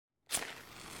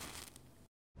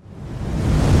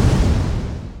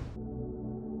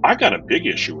I got a big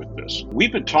issue with this.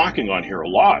 We've been talking on here a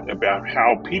lot about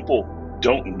how people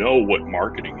don't know what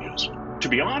marketing is. To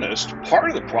be honest, part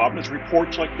of the problem is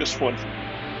reports like this one.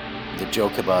 The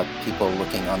joke about people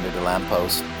looking under the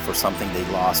lamppost for something they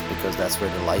lost because that's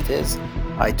where the light is.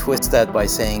 I twist that by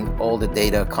saying all the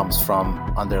data comes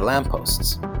from under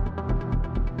lampposts.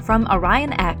 From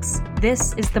Orion X,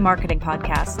 this is the Marketing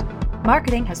Podcast.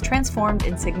 Marketing has transformed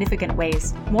in significant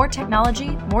ways. More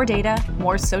technology, more data,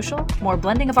 more social, more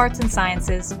blending of arts and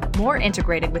sciences, more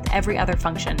integrated with every other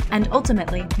function, and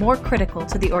ultimately more critical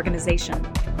to the organization.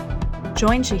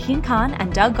 Join Shaheen Khan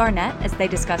and Doug Garnett as they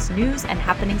discuss news and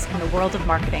happenings in the world of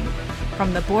marketing,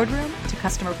 from the boardroom to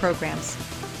customer programs.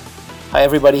 Hi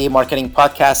everybody, Marketing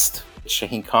Podcast.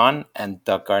 Shaheen Khan and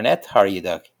Doug Garnett. How are you,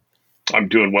 Doug? I'm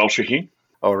doing well, Shaheen.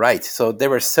 All right. So there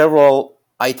were several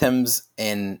items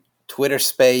in Twitter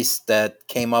space that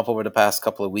came up over the past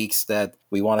couple of weeks that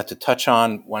we wanted to touch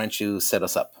on. Why don't you set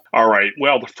us up? All right.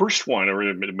 Well, the first one, or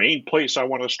the main place I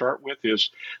want to start with, is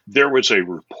there was a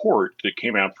report that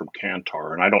came out from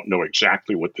Kantar, and I don't know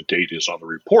exactly what the date is on the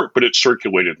report, but it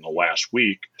circulated in the last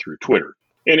week through Twitter.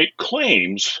 And it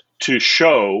claims to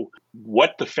show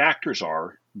what the factors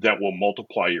are that will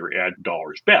multiply your ad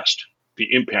dollars best,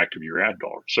 the impact of your ad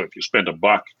dollars. So if you spend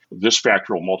 $1, this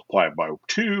factor will multiply it by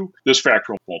 2, this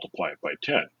factor will multiply it by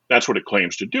 10. That's what it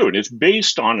claims to do. And it's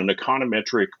based on an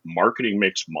econometric marketing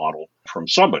mix model from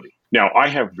somebody. Now, I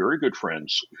have very good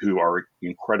friends who are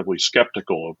incredibly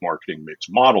skeptical of marketing mix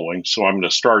modeling. So I'm going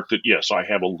to start that, yes, I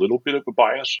have a little bit of a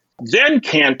bias. Then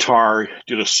Kantar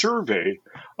did a survey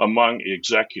among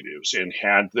executives and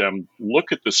had them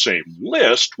look at the same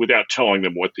list without telling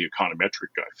them what the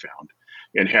econometric guy found,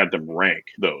 and had them rank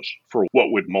those for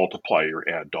what would multiply your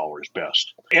ad dollars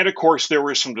best. And of course, there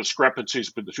were some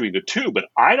discrepancies between the two, but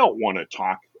I don't want to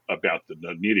talk about the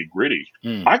nitty gritty.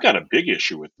 I got a big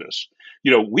issue with this.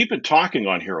 You know, we've been talking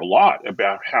on here a lot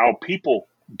about how people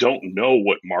don't know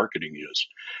what marketing is.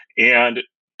 And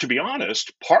to be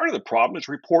honest, part of the problem is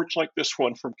reports like this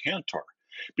one from Kantar,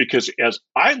 because as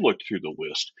I looked through the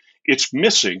list, it's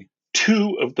missing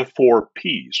 2 of the 4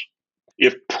 Ps.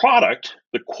 If product,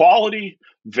 the quality,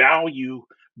 value,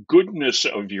 goodness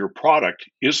of your product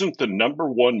isn't the number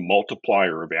one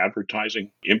multiplier of advertising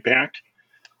impact,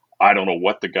 I don't know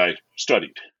what the guy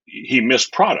studied. He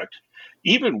missed product.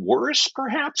 Even worse,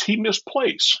 perhaps, he missed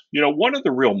place. You know, one of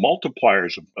the real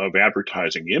multipliers of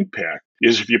advertising impact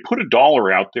is if you put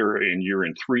 $1 out there and you're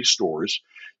in 3 stores,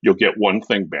 you'll get 1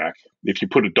 thing back. If you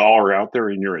put $1 out there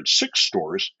and you're in 6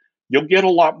 stores, you'll get a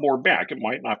lot more back. It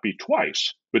might not be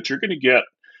twice, but you're going to get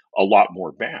a lot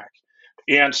more back.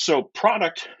 And so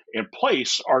product and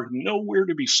place are nowhere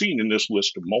to be seen in this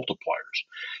list of multipliers.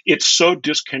 It's so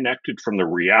disconnected from the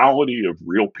reality of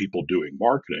real people doing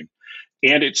marketing.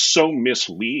 And it's so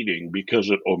misleading because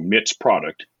it omits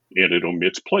product and it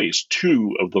omits place,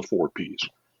 2 of the 4 Ps.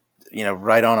 You know,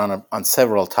 right on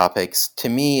several topics. To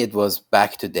me, it was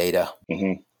back to data.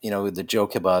 Mm-hmm. You know, the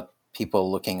joke about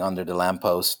people looking under the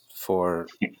lamppost for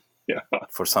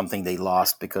something they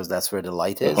lost because that's where the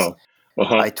light is.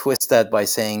 I twist that by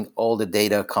saying all the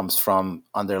data comes from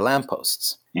under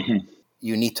lampposts. Mm-hmm.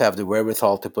 You need to have the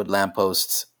wherewithal to put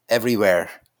lampposts everywhere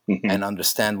and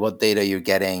understand what data you're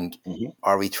getting. Mm-hmm.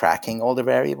 Are we tracking all the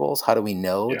variables? How do we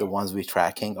know the ones we're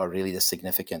tracking are really the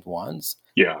significant ones?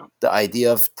 Yeah. The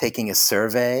idea of taking a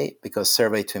survey, because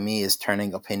survey to me is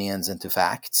turning opinions into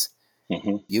facts.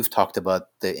 Mm-hmm. You've talked about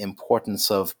the importance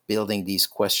of building these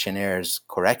questionnaires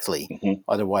correctly. Mm-hmm.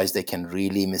 Otherwise, they can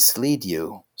really mislead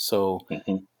you. So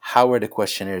how were the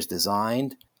questionnaires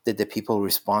designed? Did the people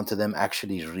respond to them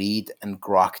actually read and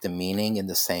grok the meaning in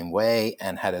the same way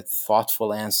and had a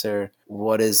thoughtful answer?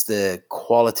 What is the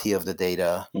quality of the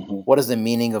data? Mm-hmm. What is the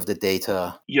meaning of the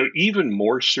data? You know, even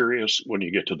more serious when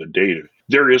you get to the data,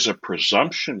 there is a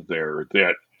presumption there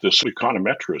that this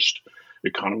econometrist,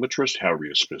 however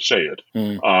you say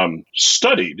it,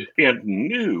 studied and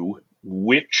knew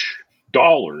which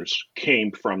dollars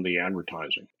came from the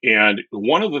advertising. And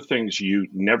one of the things you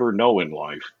never know in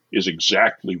life is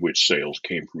exactly which sales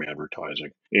came from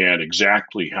advertising and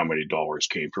exactly how many dollars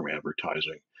came from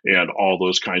advertising and all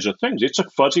those kinds of things. It's a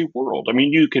fuzzy world. I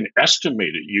mean, you can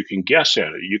estimate it, you can guess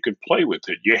at it, you can play with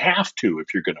it. You have to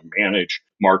if you're going to manage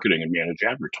marketing and manage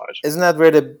advertising. Isn't that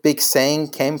where the big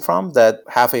saying came from, that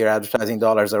half of your advertising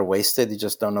dollars are wasted, you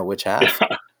just don't know which half?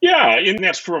 Yeah, and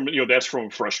that's from a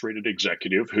frustrated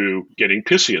executive who getting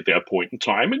pissy at that point in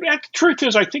time. And the truth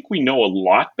is, I think we know a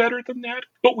lot better than that,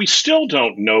 but we still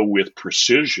don't know with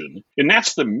precision. And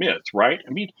that's the myth, right?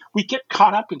 I mean, we get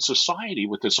caught up in society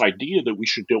with this idea that we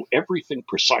should know everything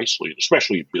precisely,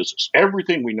 especially in business.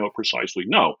 Everything we know precisely.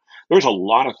 No, there's a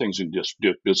lot of things in this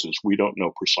business we don't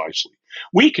know precisely.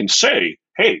 We can say,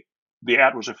 hey, the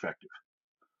ad was effective.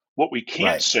 What we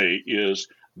can't say is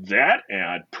that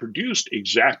ad produced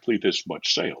exactly this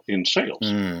much sales.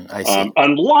 I see.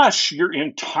 Unless you're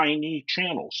in tiny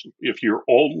channels. If you're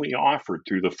only offered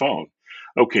through the phone,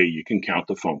 okay, you can count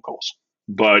the phone calls.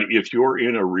 But if you're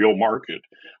in a real market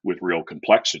with real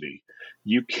complexity,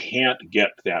 you can't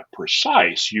get that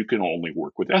precise. You can only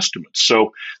work with estimates.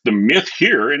 So the myth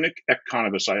here, and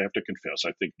economists, I have to confess,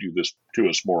 I think do this to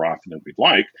us more often than we'd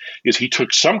like, is he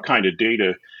took some kind of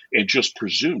data and just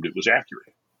presumed it was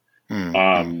accurate.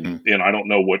 And I don't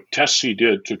know what tests he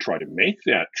did to try to make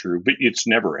that true, but it's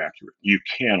never accurate. You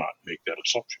cannot make that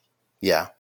assumption. Yeah.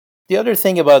 The other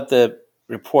thing about the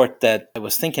report that I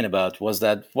was thinking about was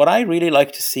that what I really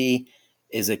like to see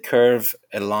is a curve,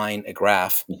 a line, a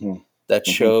graph that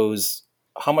shows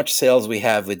how much sales we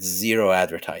have with zero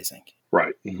advertising.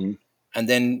 Right. And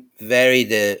then vary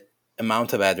the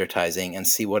amount of advertising and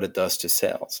see what it does to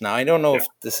sales. Now, I don't know if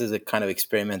this is a kind of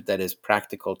experiment that is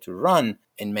practical to run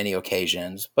in many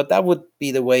occasions, but that would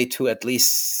be the way to at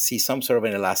least see some sort of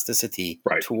an elasticity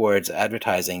towards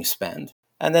advertising spend.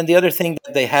 And then the other thing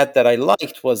that they had that I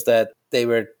liked was that they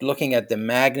were looking at the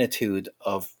magnitude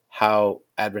of how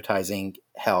advertising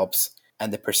helps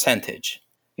and the percentage.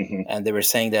 And they were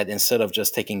saying that instead of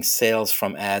just taking sales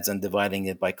from ads and dividing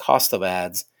it by cost of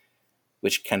ads,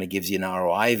 which kind of gives you an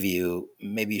ROI view,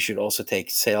 maybe you should also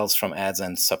take sales from ads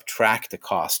and subtract the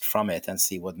cost from it and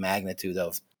see what magnitude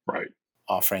of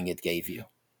offering it gave you.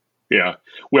 Yeah.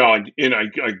 Well, and I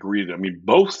agree that, I mean,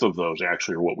 both of those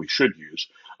actually are what we should use.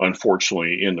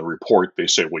 Unfortunately, in the report, they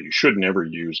say, well, you should never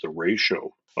use the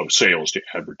ratio of sales to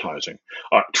advertising.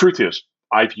 Truth is,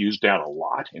 I've used that a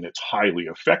lot, and it's highly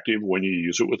effective when you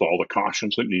use it with all the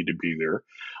cautions that need to be there.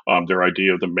 Their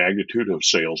idea of the magnitude of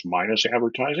sales minus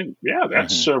advertising,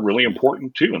 that's really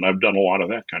important too. And I've done a lot of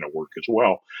that kind of work as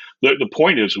well. The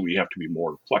point is that we have to be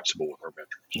more flexible with our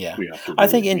metrics. Yeah, we have to I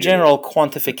think in general,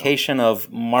 quantification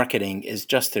of marketing is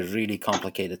just a really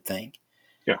complicated thing.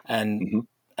 Yeah, and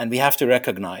we have to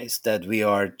recognize that we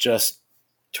are just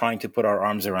trying to put our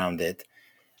arms around it.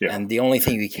 Yeah. And the only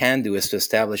thing we can do is to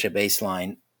establish a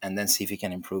baseline and then see if we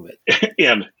can improve it.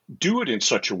 And do it in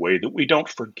such a way that we don't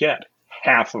forget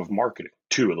half of marketing,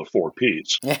 2 of the 4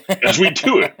 Ps, as we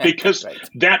do it. Because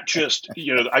that just,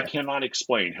 I cannot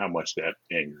explain how much that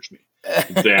angers me.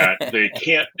 That they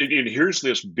can't, and here's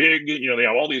this big, they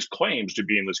have all these claims to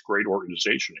be in this great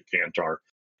organization at Kantar.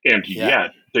 And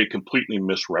yet they completely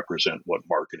misrepresent what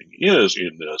marketing is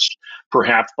in this,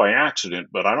 perhaps by accident,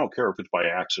 but I don't care if it's by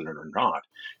accident or not.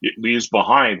 It leaves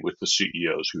behind with the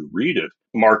CEOs who read it,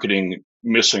 marketing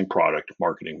missing product,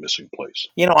 marketing missing place.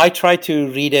 I try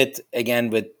to read it again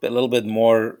with a little bit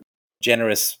more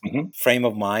generous frame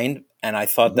of mind. And I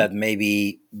thought that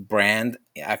maybe brand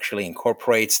actually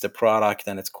incorporates the product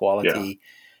and its quality. Yeah.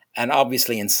 And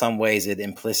obviously, in some ways, it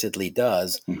implicitly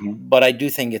does. But I do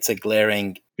think it's a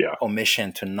glaring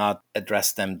omission to not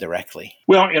address them directly.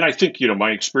 Well, and I think,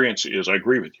 my experience is, I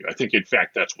agree with you. I think, in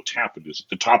fact, that's what's happened is at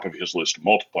the top of his list of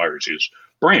multipliers is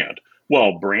brand.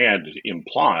 Well, brand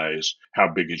implies how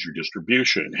big is your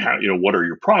distribution? How, what are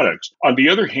your products? On the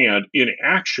other hand, in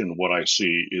action, what I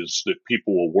see is that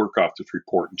people will work off this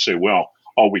report and say, well,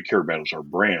 all we care about is our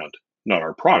brand, not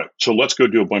our product. So let's go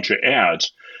do a bunch of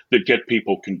ads that get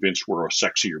people convinced we're a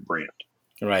sexier brand.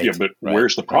 Right. Yeah, but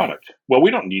where's the product? Right. Well,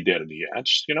 we don't need that in the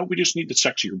ads. We just need the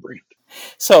sexier brand.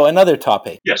 So another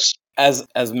topic. Yes. As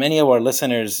many of our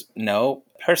listeners know,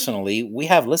 personally, we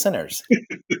have listeners.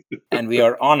 And we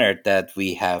are honored that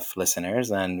we have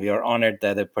listeners, and we are honored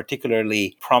that a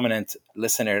particularly prominent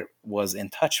listener was in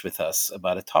touch with us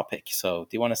about a topic. So do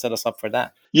you want to set us up for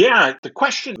that? Yeah. The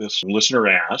question this listener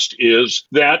asked is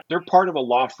that they're part of a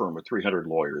law firm of 300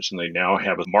 lawyers, and they now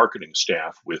have a marketing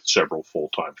staff with several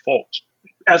full-time folks.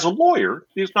 As a lawyer,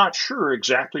 he's not sure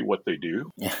exactly what they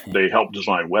do. They help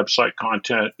design website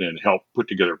content and help put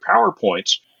together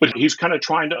PowerPoints, but he's kind of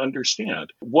trying to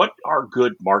understand what are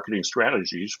good marketing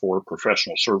strategies for a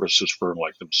professional services firm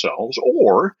like themselves,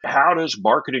 or how does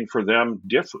marketing for them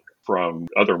differ? from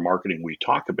other marketing we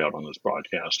talk about on this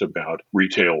broadcast about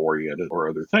retail oriented or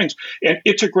other things. And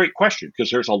it's a great question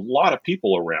because there's a lot of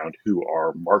people around who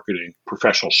are marketing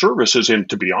professional services. And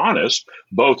to be honest,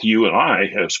 both you and I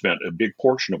have spent a big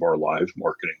portion of our lives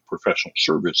marketing professional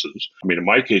services. I mean, in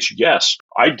my case, yes,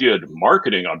 I did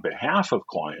marketing on behalf of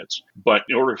clients, but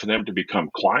in order for them to become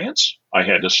clients, I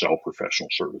had to sell professional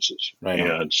services. Right.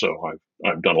 And so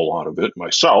I've done a lot of it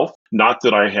myself. Not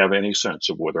that I have any sense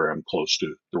of whether I'm close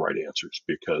to the right answers,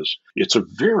 because it's a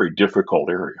very difficult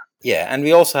area. Yeah, and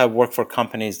we also have worked for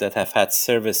companies that have had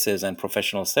services and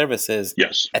professional services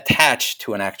attached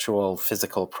to an actual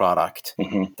physical product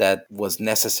that was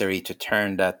necessary to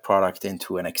turn that product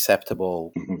into an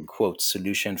acceptable, quote,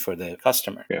 solution for the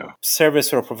customer. Yeah.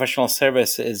 Service or professional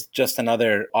service is just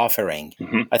another offering.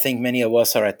 I think many of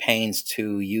us are at pains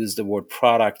to use the word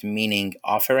product meaning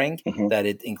offering, that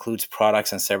it includes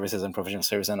products and services and professional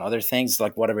service and other things,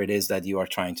 like whatever it is that you are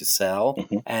trying to sell.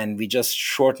 And we just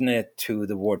shorten it to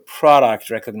the word product,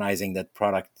 recognizing that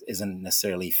product isn't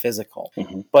necessarily physical.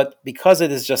 But because it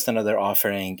is just another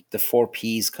offering, the 4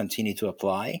 Ps continue to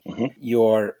apply.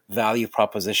 Your value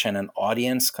proposition and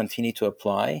audience continue to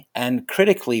apply. And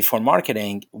critically for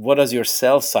marketing, what does your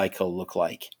sales cycle look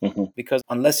like? Because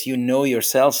unless you know your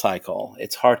sales cycle,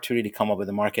 it's hard to really come up with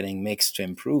a marketing mix to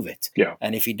improve it. Yeah.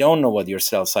 And if you don't know what your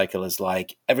sales cycle is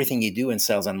like, everything you do in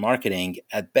sales and marketing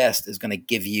at best is going to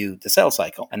give you the sales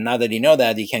cycle. And now that you know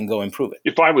that, you can go improve it.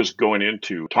 If I was going in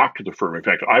to talk to the firm, in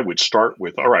fact, I would start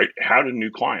with, all right, how do new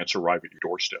clients arrive at your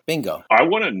doorstep? Bingo. I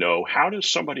want to know, how does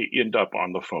somebody end up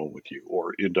on the phone with you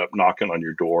or end up knocking on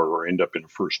your door or end up in a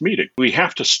first meeting? We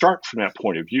have to start from that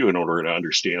point of view in order to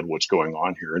understand what's going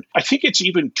on here. And I think it's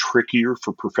even trickier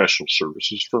for professional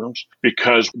services firms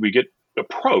because we get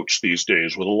approach these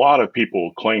days with a lot of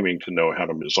people claiming to know how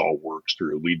this all works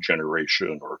through lead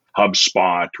generation or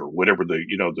HubSpot or whatever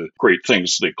the great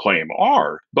things they claim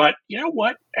are. But you know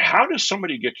what? How does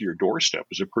somebody get to your doorstep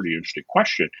is a pretty interesting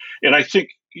question. And I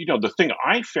think, the thing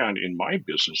I found in my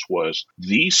business was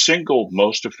the single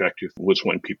most effective was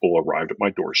when people arrived at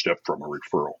my doorstep from a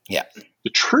referral. Yeah.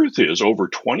 The truth is, over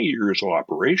 20 years of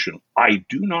operation, I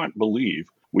do not believe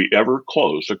we ever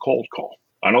closed a cold call.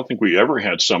 I don't think we ever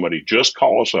had somebody just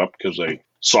call us up because they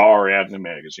saw our ad in the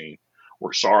magazine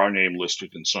or saw our name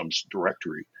listed in some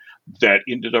directory that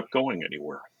ended up going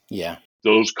anywhere. Yeah.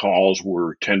 Those calls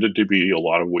tended to be a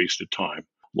lot of wasted time,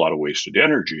 a lot of wasted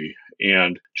energy,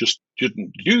 and just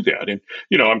didn't do that. And,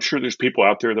 I'm sure there's people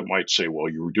out there that might say, well,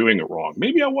 you were doing it wrong.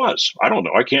 Maybe I was. I don't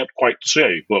know. I can't quite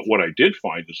say. But what I did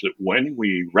find is that when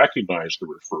we recognized the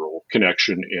referral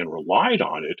connection and relied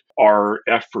on it, our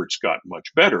efforts got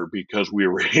much better because we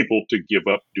were able to give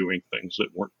up doing things that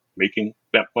weren't making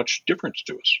that much difference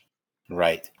to us.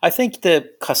 Right. I think the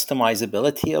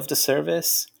customizability of the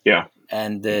service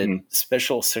and the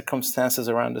special circumstances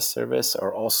around the service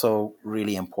are also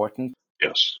really important.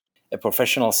 Yes. A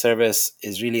professional service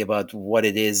is really about what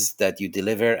it is that you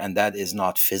deliver, and that is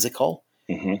not physical.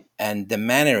 And the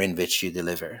manner in which you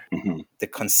deliver, the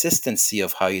consistency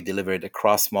of how you deliver it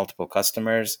across multiple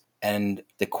customers, and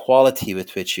the quality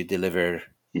with which you deliver.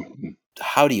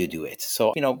 How do you do it?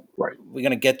 So, we're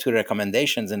going to get to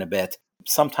recommendations in a bit.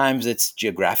 Sometimes it's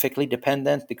geographically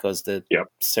dependent because the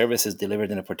service is delivered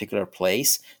in a particular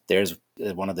place. There's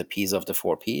one of the P's of the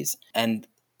 4 Ps. And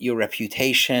your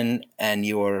reputation and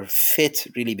your fit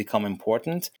really become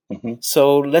important.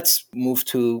 So let's move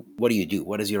to, what do you do?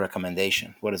 What is your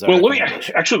recommendation? What is our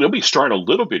recommendation? Let me start a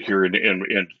little bit here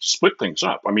and split things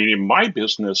up. I mean, in my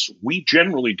business, we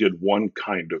generally did one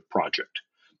kind of project.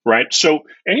 Right. So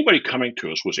anybody coming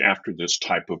to us was after this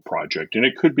type of project, and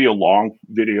it could be a long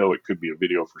video. It could be a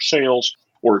video for sales,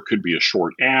 or it could be a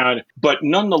short ad. But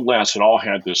nonetheless, it all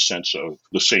had this sense of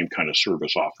the same kind of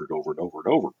service offered over and over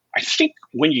and over. I think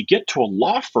when you get to a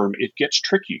law firm, it gets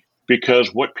tricky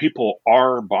because what people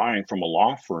are buying from a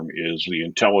law firm is the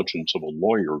intelligence of a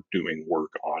lawyer doing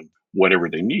work on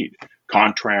whatever they need.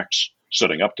 Contracts,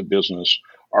 setting up the business,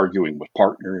 arguing with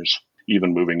partners,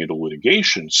 even moving into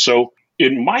litigation. So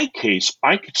in my case,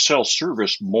 I could sell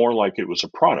service more like it was a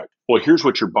product. Well, here's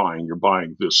what you're buying. You're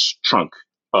buying this chunk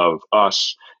of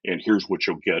us, and here's what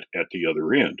you'll get at the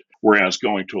other end. Whereas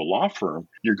going to a law firm,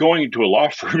 you're going into a law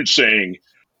firm saying,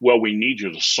 well, we need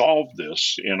you to solve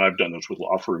this. And I've done this with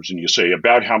law firms. And you say,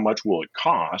 about how much will it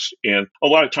cost? And a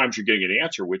lot of times you're getting an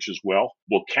answer, which is, well,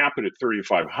 we'll cap it at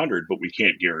 $3,500, but we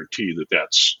can't guarantee that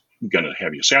that's going to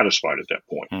have you satisfied at that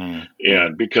point.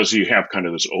 And because you have kind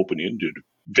of this open-ended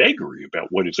vagary about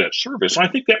what is that service. And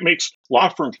I think that makes law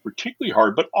firms particularly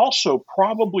hard, but also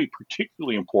probably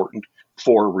particularly important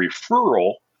for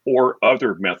referral or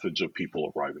other methods of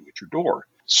people arriving at your door.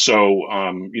 So,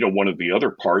 one of the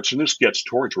other parts, and this gets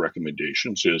towards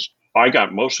recommendations, is I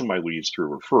got most of my leads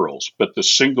through referrals, but the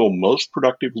single most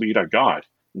productive lead I got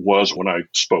was when I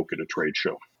spoke at a trade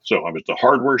show. So I was at the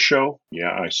hardware show.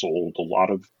 Yeah, I sold a lot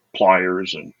of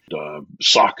pliers and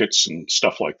sockets and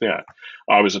stuff like that.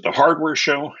 I was at the hardware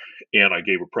show and I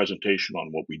gave a presentation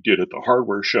on what we did at the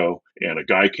hardware show. And a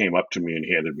guy came up to me and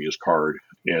handed me his card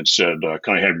and said,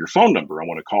 "Can I have your phone number? I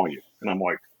want to call you." And I'm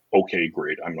like, "Okay,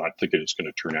 great. I'm not thinking it's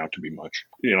going to turn out to be much."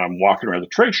 I'm walking around the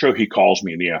trade show. He calls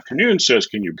me in the afternoon, says,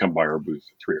 "Can you come by our booth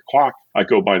at 3:00?" I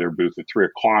go by their booth at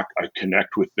 3:00. I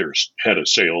connect with their head of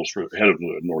sales, or head of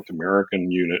the North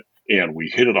American unit, and we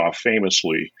hit it off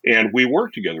famously. And we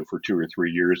worked together for 2 or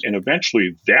 3 years. And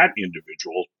eventually that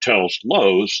individual tells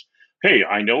Lowe's, "Hey,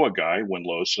 I know a guy," when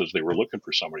Lowe's says they were looking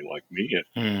for somebody like me.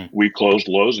 And we closed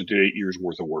Lowe's and did 8 years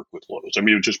worth of work with Lowe's. I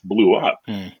mean, it just blew up.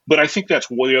 But I think that's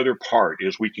one of the other part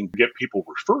is we can get people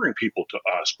referring people to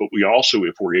us, but we also,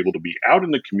 if we're able to be out in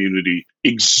the community,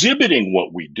 exhibiting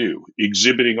what we do,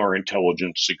 exhibiting our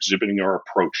intelligence, exhibiting our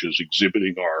approaches,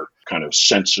 exhibiting our kind of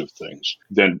sense of things,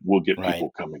 then we'll get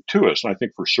people coming to us. And I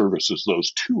think for services,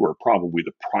 those two are probably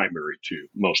the primary two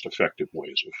most effective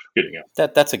ways of getting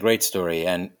out. That's a great story.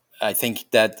 And I think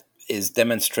that is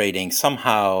demonstrating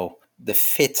somehow the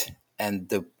fit and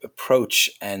the approach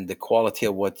and the quality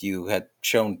of what you had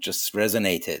shown just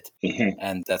resonated.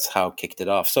 And that's how it kicked it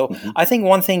off. So I think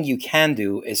one thing you can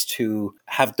do is to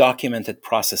have documented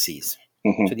processes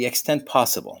to the extent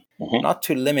possible, not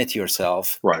to limit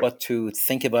yourself, but to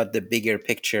think about the bigger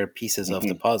picture pieces of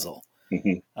the puzzle.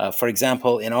 For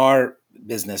example, in our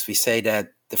business, we say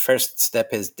that the first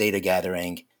step is data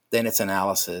gathering, then it's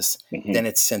analysis, then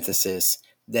it's synthesis,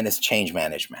 then it's change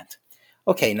management.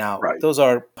 Okay, now those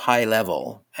are high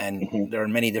level, and there are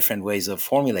many different ways of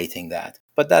formulating that.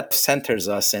 But that centers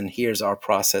us, and here's our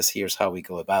process, here's how we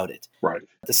go about it.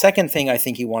 The second thing I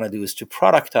think you want to do is to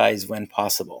productize when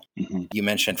possible. You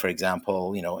mentioned, for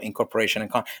example, incorporation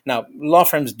and now law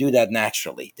firms do that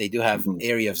naturally. They do have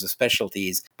areas of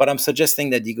specialties, but I'm suggesting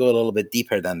that you go a little bit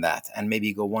deeper than that and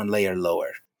maybe go one layer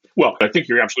lower. Well, I think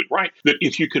you're absolutely right that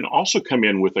if you can also come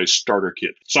in with a starter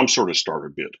kit, some sort of starter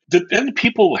bid, then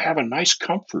people have a nice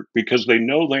comfort because they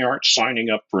know they aren't signing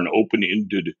up for an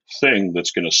open-ended thing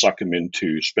that's going to suck them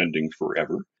into spending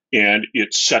forever. And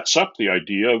it sets up the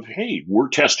idea of, hey, we're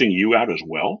testing you out as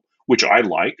well, which I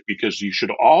like because you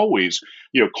should always,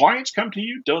 clients come to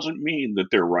you doesn't mean that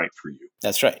they're right for you.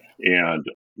 That's right. And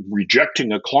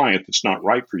rejecting a client that's not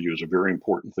right for you is a very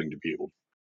important thing to be able to.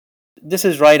 This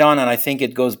is right on, and I think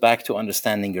it goes back to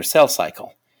understanding your sales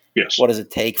cycle. Yes. What does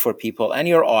it take for people and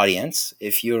your audience?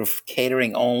 If you're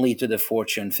catering only to the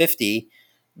Fortune 50,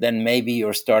 then maybe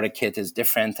your starter kit is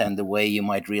different and the way you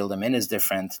might reel them in is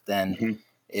different than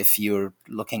if you're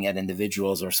looking at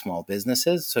individuals or small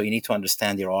businesses. So you need to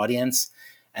understand your audience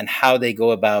and how they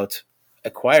go about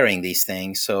acquiring these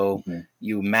things so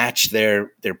you match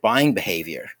their buying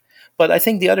behavior. But I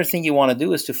think the other thing you want to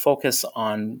do is to focus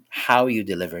on how you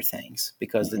deliver things,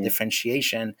 because the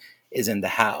differentiation is in the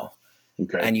how.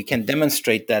 And you can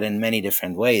demonstrate that in many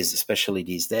different ways, especially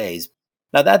these days.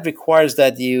 Now, that requires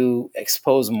that you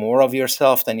expose more of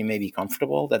yourself than you may be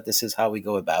comfortable, that this is how we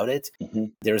go about it.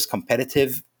 There's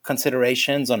competitive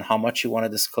considerations on how much you want to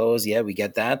disclose. Yeah, we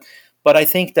get that. But I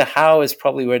think the how is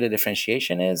probably where the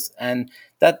differentiation is. And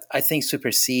that, I think,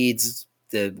 supersedes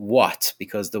the what,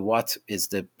 because the what is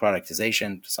the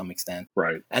productization to some extent.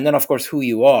 And then, of course, who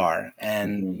you are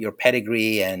and your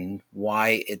pedigree and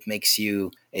why it makes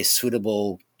you a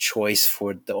suitable choice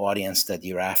for the audience that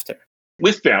you're after.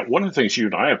 With that, one of the things you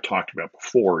and I have talked about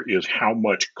before is how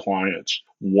much clients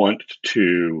want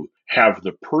to have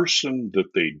the person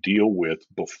that they deal with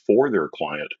before their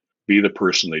client be the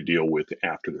person they deal with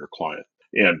after their client.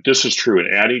 And this is true in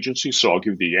ad agencies. So I'll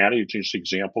give the ad agency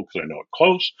example because I know it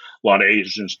close. A lot of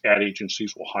ad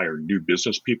agencies will hire new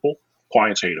business people.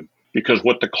 Clients hate them because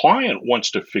what the client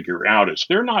wants to figure out is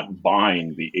they're not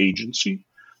buying the agency.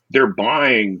 They're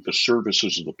buying the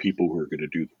services of the people who are going to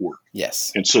do the work.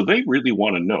 Yes. And so they really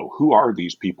want to know, who are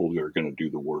these people that are going to do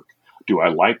the work? Do I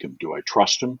like them? Do I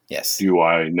trust them? Yes. Do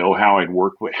I know how I'd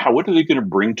work with? What are they going to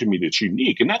bring to me that's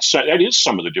unique? And that is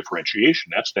some of the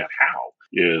differentiation. That's that how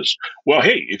is, well,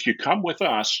 hey, if you come with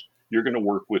us, you're going to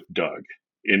work with Doug.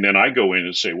 And then I go in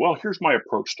and say, well, here's my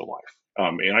approach to life.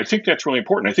 And I think that's really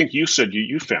important. I think you said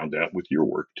you found that with your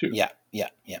work too. Yeah.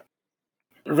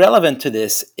 Relevant to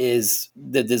this is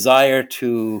the desire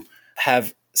to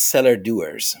have seller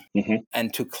doers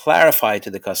and to clarify to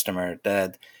the customer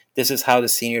that this is how the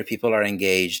senior people are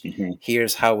engaged.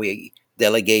 Here's how we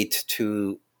delegate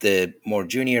to the more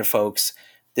junior folks.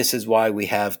 This is why we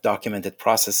have documented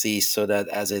processes so that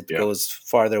as it goes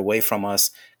farther away from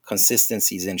us,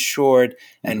 consistency is ensured,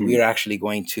 and we're actually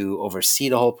going to oversee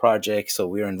the whole project, so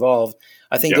we're involved.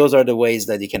 I think those are the ways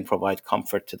that you can provide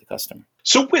comfort to the customer.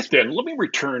 So with that, let me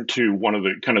return to one of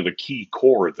the kind of the key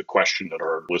core of the question that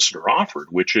our listener offered,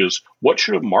 which is, what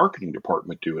should a marketing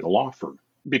department do in a law firm?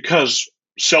 Because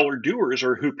seller doers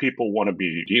are who people want to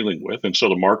be dealing with, and so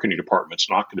the marketing department's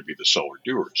not going to be the seller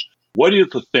doers. What are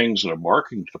the things that a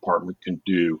marketing department can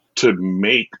do to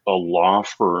make a law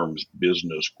firm's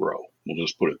business grow? We'll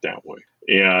just put it that way.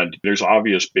 And there's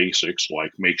obvious basics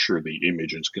like make sure the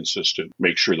image is consistent,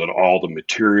 make sure that all the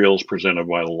materials presented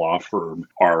by the law firm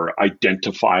are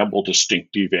identifiable,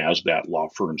 distinctive as that law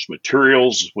firm's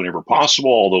materials whenever possible,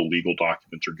 although legal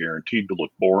documents are guaranteed to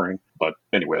look boring. But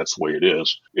anyway, that's the way it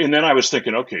is. And then I was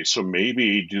thinking, okay, so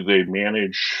maybe do they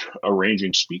manage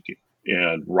arranging speaking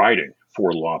and writing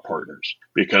for law partners?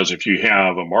 Because if you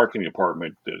have a marketing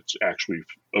department that's actually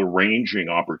arranging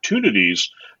opportunities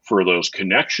for those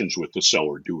connections with the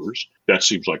seller doers, that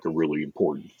seems like a really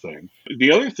important thing.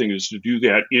 The other thing is to do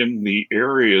that in the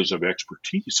areas of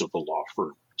expertise of the law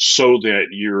firm so that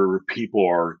your people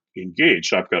are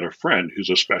engaged. I've got a friend who's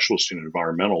a specialist in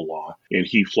environmental law, and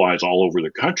he flies all over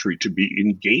the country to be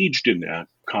engaged in that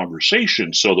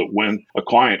conversation so that when a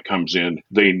client comes in,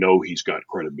 they know he's got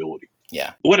credibility.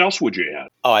 Yeah. What else would you add?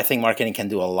 Oh, I think marketing can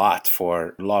do a lot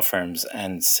for law firms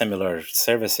and similar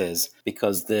services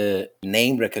because the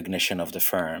name recognition of the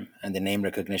firm and the name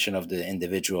recognition of the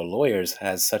individual lawyers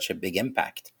has such a big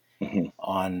impact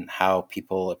on how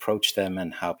people approach them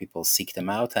and how people seek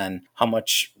them out and how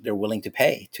much they're willing to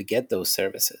pay to get those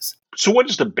services. So what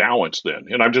is the balance then?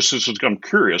 And I'm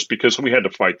curious because we had to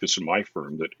fight this in my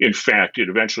firm that, in fact, it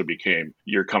eventually became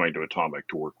you're coming to Atomic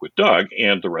to work with Doug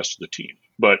and the rest of the team.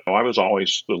 But I was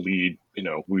always the lead.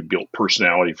 We built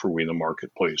personality for me in the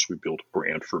marketplace. We built a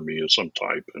brand for me of some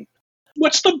type. And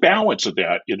what's the balance of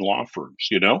that in law firms,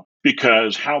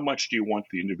 Because how much do you want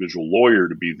the individual lawyer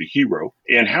to be the hero?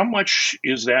 And how much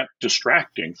is that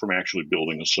distracting from actually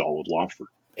building a solid law firm?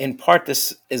 In part,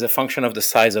 this is a function of the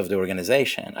size of the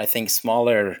organization. I think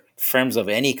smaller firms of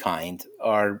any kind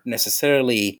are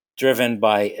necessarily driven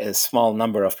by a small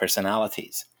number of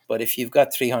personalities. But if you've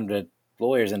got 300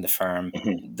 lawyers in the firm,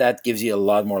 that gives you a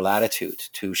lot more latitude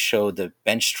to show the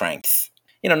bench strength.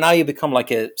 Now you become like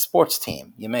a sports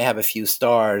team. You may have a few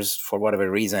stars for whatever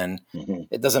reason.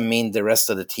 It doesn't mean the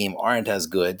rest of the team aren't as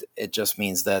good. It just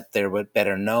means that they're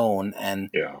better known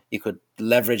and you could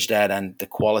leverage that and the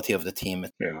quality of the team.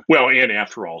 Yeah. Well, and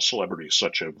after all, celebrity is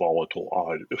such a volatile,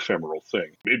 odd, ephemeral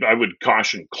thing. I would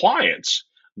caution clients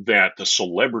that the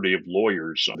celebrity of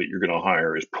lawyers that you're going to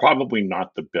hire is probably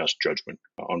not the best judgment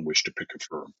on which to pick a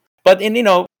firm. But in,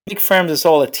 big firms, it's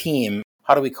all a team.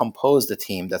 How do we compose the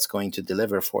team that's going to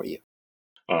deliver for you?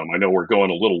 I know we're going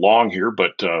a little long here,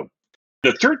 but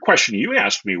the third question you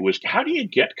asked me was, how do you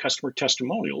get customer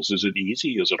testimonials? Is it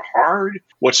easy? Is it hard?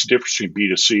 What's the difference between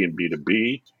B2C and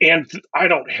B2B? And I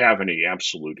don't have any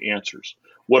absolute answers.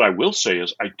 What I will say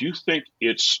is I do think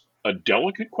it's a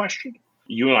delicate question.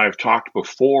 You and I have talked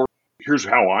before. Here's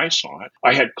how I saw it.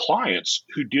 I had clients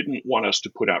who didn't want us to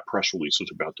put out press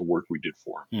releases about the work we did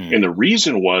for them. And the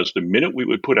reason was the minute we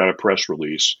would put out a press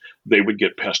release, they would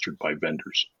get pestered by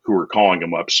vendors who were calling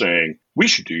them up saying, we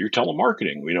should do your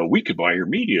telemarketing. We could buy your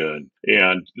media.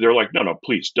 And they're like, no,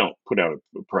 please don't put out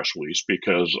a press release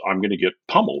because I'm going to get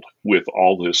pummeled with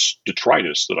all this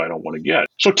detritus that I don't want to get.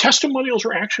 So testimonials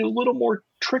are actually a little more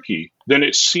tricky than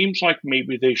it seems like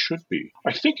maybe they should be.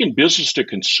 I think in business to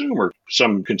consumer,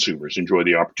 some consumers enjoy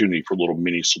the opportunity for a little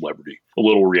mini celebrity, a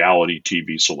little reality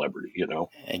TV celebrity,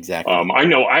 Exactly. I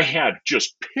know I had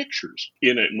just pictures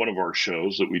in one of our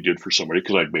shows that we did for somebody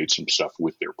because I'd made some stuff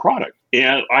with their product.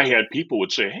 And I had people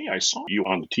would say, hey, I saw you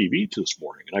on the TV this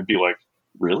morning. And I'd be like,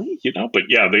 really? But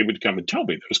yeah, they would come and tell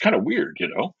me. It was kind of weird,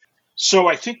 So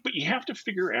I think, but you have to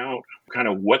figure out kind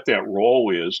of what that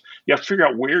role is. You have to figure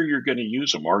out where you're going to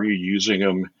use them. Are you using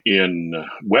them in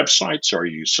websites? Are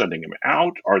you sending them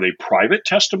out? Are they private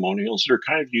testimonials that are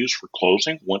kind of used for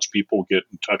closing once people get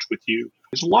in touch with you?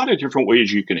 There's a lot of different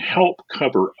ways you can help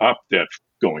cover up that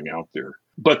going out there.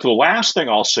 But the last thing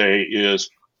I'll say is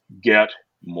get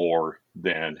more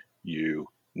than you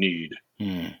need.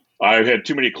 I've had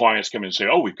too many clients come in and say,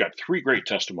 oh, we've got 3 great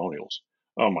testimonials.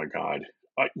 Oh, my God.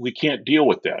 We can't deal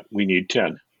with that. We need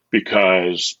 10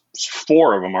 because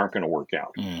 4 of them aren't going to work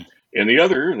out. And they're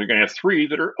going to have 3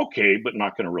 that are okay, but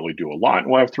not going to really do a lot.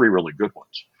 We'll have 3 really good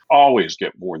ones. Always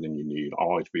get more than you need.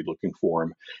 Always be looking for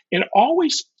them. And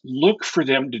always look for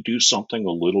them to do something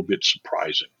a little bit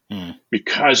surprising.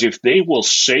 Because if they will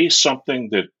say something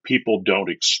that people don't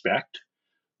expect,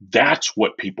 That's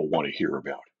what people want to hear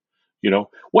about.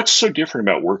 What's so different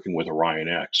about working with Orion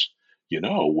X?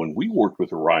 When we worked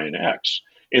with Orion X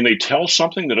and they tell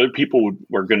something that other people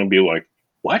are going to be like,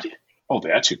 what? Oh,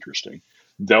 that's interesting.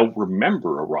 They'll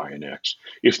remember Orion X.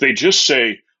 If they just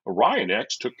say, Orion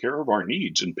X took care of our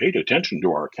needs and paid attention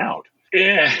to our account,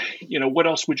 what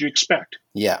else would you expect?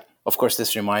 Yeah. Of course,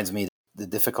 this reminds me the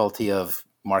difficulty of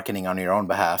marketing on your own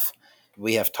behalf.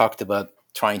 We have talked about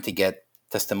trying to get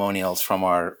testimonials from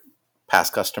our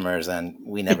past customers, and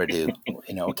we never do.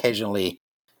 Occasionally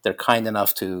they're kind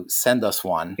enough to send us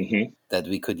one that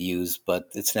we could use, but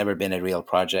it's never been a real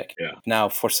project. Yeah. Now,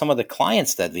 for some of the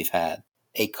clients that we've had,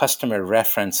 a customer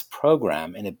reference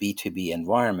program in a B2B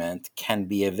environment can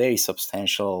be a very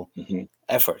substantial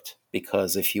effort,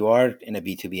 because if you are in a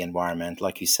B2B environment,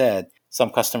 like you said, some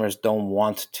customers don't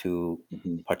want to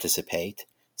participate.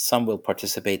 Some will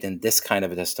participate in this kind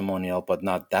of a testimonial, but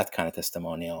not that kind of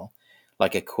testimonial.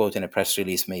 Like a quote in a press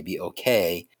release may be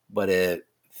okay, but a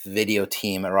video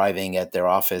team arriving at their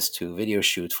office to video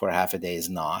shoot for half a day is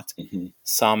not.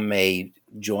 Some may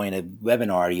join a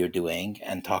webinar you're doing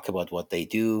and talk about what they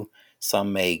do.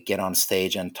 Some may get on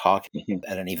stage and talk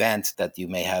at an event that you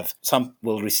may have. Some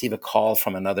will receive a call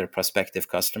from another prospective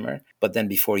customer. But then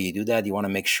before you do that, you want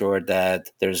to make sure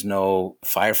that there's no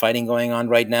firefighting going on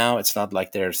right now. It's not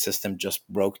like their system just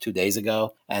broke 2 days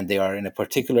ago and they are in a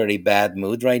particularly bad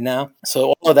mood right now.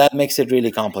 So all of that makes it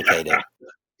really complicated.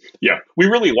 Yeah, we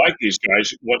really like these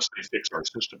guys once they fix our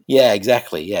system. Yeah,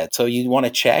 exactly. Yeah. So you want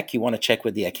to check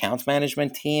with the account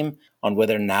management team on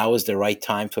whether now is the right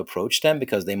time to approach them,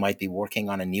 because they might be working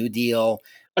on a new deal.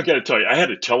 I got to tell you, I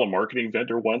had a telemarketing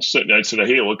vendor once, and I said,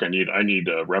 "Hey, look, I need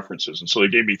references." And so they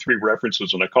gave me 3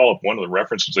 references, and I called up one of the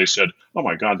references. They said, "Oh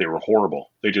my God, they were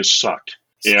horrible. They just sucked."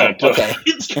 And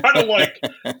it's kind of like,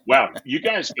 wow, you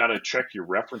guys got to check your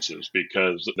references,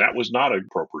 because that was not an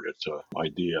appropriate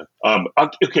idea.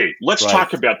 Okay, let's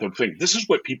talk about the thing. This is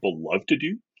what people love to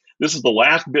do. This is the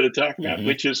last bit of talking about,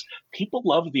 which is people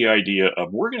love the idea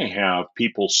of, we're going to have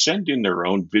people send in their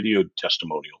own video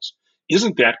testimonials.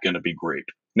 Isn't that going to be great?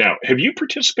 Now, have you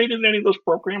participated in any of those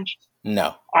programs?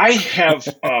 No. I have,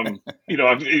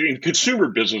 in consumer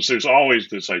business, there's always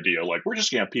this idea, like, we're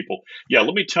just going to have people. Yeah,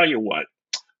 let me tell you what.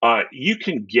 You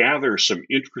can gather some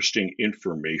interesting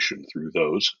information through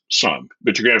those,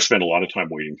 but you're going to spend a lot of time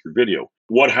waiting through video.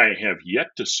 What I have yet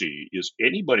to see is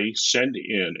anybody send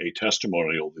in a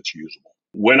testimonial that's usable.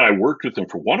 When I worked with them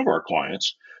for one of our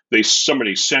clients,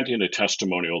 somebody sent in a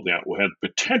testimonial that had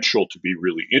potential to be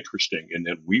really interesting, and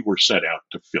then we were set out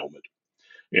to film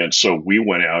it. And so we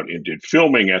went out and did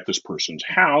filming at this person's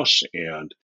house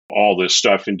and all this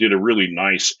stuff, and did a really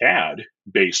nice ad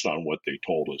based on what they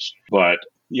told us. But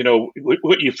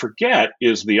what you forget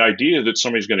is the idea that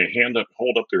somebody's going to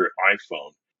hold up their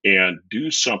iPhone and do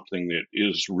something that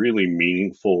is really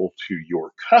meaningful to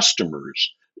your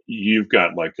customers. You've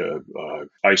got like a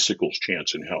icicle's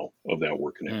chance in hell of that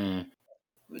working out.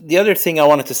 The other thing I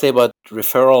wanted to say about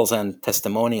referrals and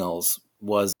testimonials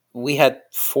was, we had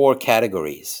 4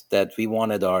 categories that we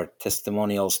wanted our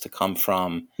testimonials to come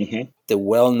from. The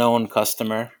well-known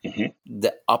customer,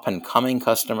 the up-and-coming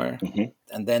customer,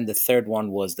 and then the third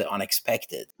one was the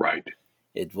unexpected. Right.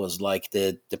 It was like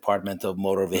the Department of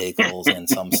Motor Vehicles in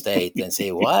some state, and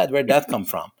say, what? Where'd that come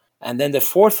from? And then the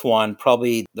fourth one,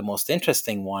 probably the most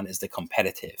interesting one, is the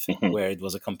competitive, where it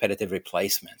was a competitive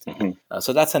replacement.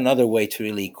 So that's another way to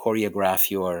really choreograph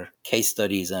your case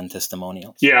studies and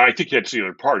testimonials. Yeah, I think that's the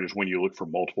other part, is when you look for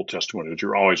multiple testimonials,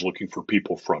 you're always looking for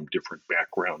people from different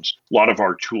backgrounds. A lot of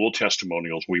our tool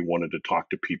testimonials, we wanted to talk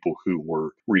to people who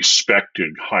were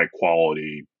respected, high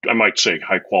quality, I might say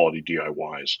high quality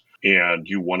DIYs. And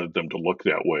you wanted them to look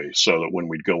that way, so that when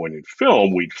we'd go in and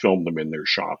film, we'd film them in their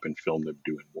shop and film them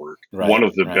doing work. One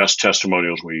of the best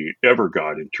testimonials we ever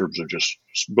got, in terms of just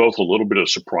both a little bit of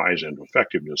surprise and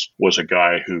effectiveness, was a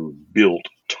guy who built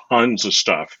tons of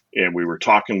stuff. And we were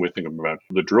talking with him about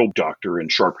the drill doctor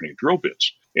and sharpening drill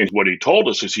bits. And what he told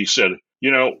us is, he said,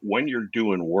 when you're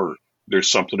doing work, there's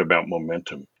something about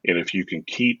momentum. And if you can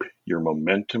keep your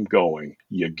momentum going,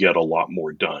 you get a lot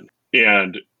more done.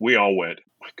 And we all went,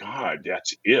 my God,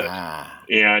 that's it.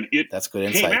 And that's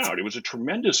good came out. It was a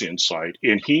tremendous insight.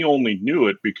 And he only knew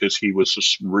it because he was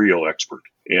a real expert.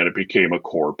 And it became a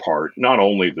core part. Not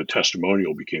only the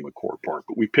testimonial became a core part,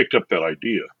 but we picked up that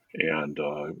idea. And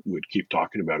we'd keep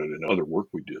talking about it in other work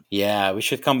we did. Yeah, we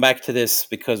should come back to this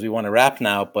because we want to wrap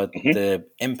now. But the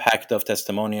impact of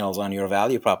testimonials on your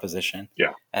value proposition,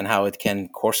 and how it can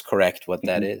course correct what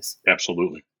that is.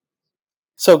 Absolutely.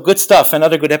 So good stuff.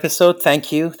 Another good episode.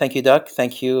 Thank you. Thank you, Doug.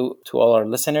 Thank you to all our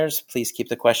listeners. Please keep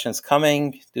the questions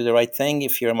coming. Do the right thing.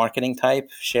 If you're a marketing type,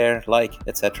 share, like,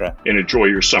 etc. And enjoy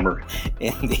your summer.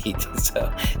 Indeed.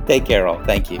 So take care all.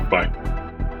 Thank you. Bye.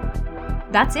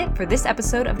 That's it for this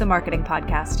episode of the Marketing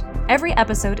Podcast. Every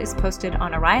episode is posted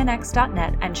on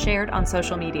orionx.net and shared on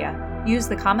social media. Use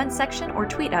the comments section or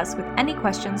tweet us with any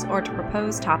questions or to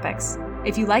propose topics.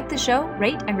 If you like the show,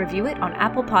 rate and review it on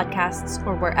Apple Podcasts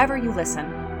or wherever you listen.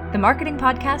 The Marketing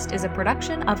Podcast is a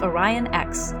production of Orion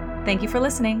X. Thank you for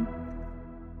listening.